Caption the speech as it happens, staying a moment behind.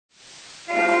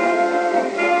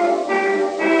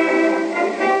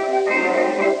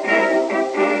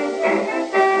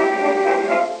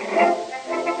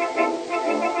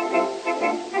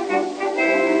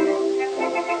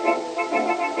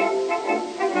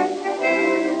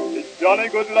Jolly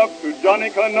good luck to Johnny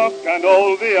Canuck and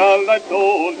all the Allied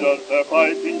soldiers. They're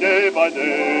fighting day by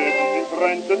day in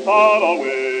trenches far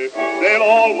away. They'll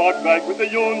all march back with the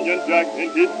Union Jack.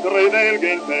 In history they'll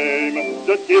gain fame.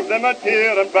 Just give them a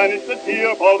cheer and banish the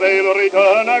tear, for they'll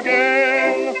return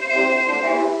again.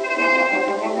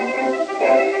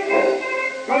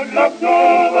 Good luck to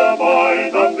the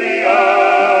boys of the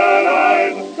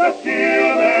Allies. Just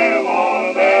cheer them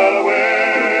on their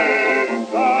way.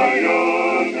 The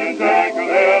Union Jack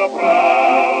they're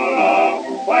proud of,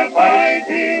 while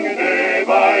fighting day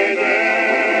by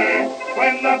day.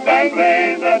 When the band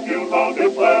plays that you call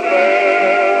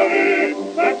Tipperary,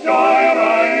 the joy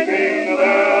right in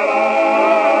their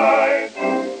eyes.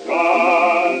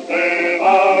 God save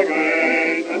our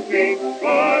gracious King.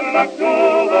 Good luck to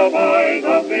the boys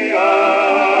of the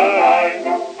Allies.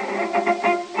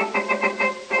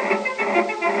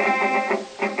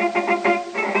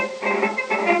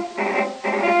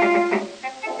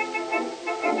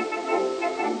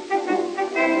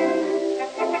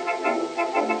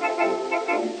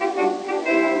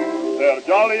 They're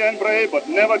jolly and brave, but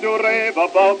never do rave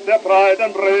about their pride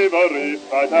and bravery.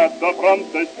 Right at the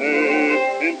front they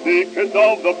stay, in secret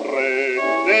of the fray.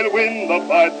 They'll win the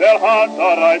fight, their hearts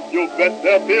are right, you bet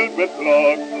they're filled with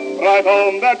luck. Right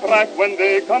on their track, when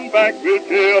they come back, we'll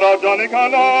cheer our Johnny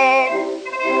Canuck.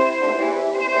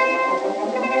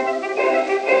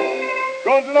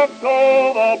 Good luck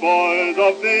to the boys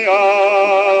of the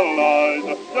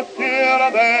Allies, just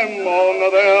cheer them on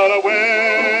their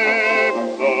way.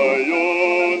 The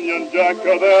Union Jack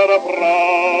they're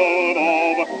proud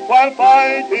of, while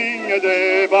fighting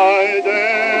day by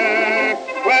day.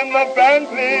 When the band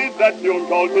plays that tune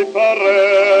called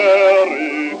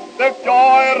Tipperary, there's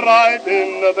joy right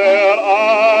in their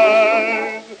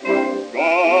eyes.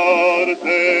 God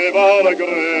save our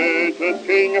gracious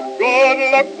King. Good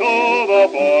luck to the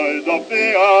boys of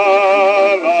the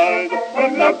Allies.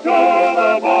 Good luck to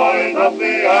the boys of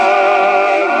the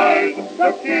Allies.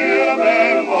 Just cheer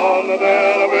them on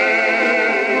their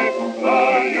way. The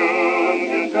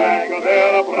Union Jack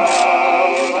they're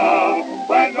proud of,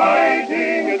 by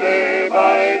fighting day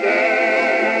by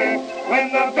day. When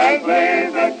the band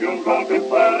plays that tune called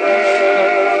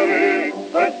Tipperary,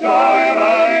 the joy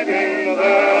right in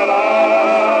their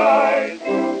eyes.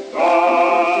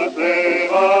 God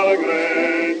save our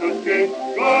gracious King.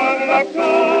 Good luck to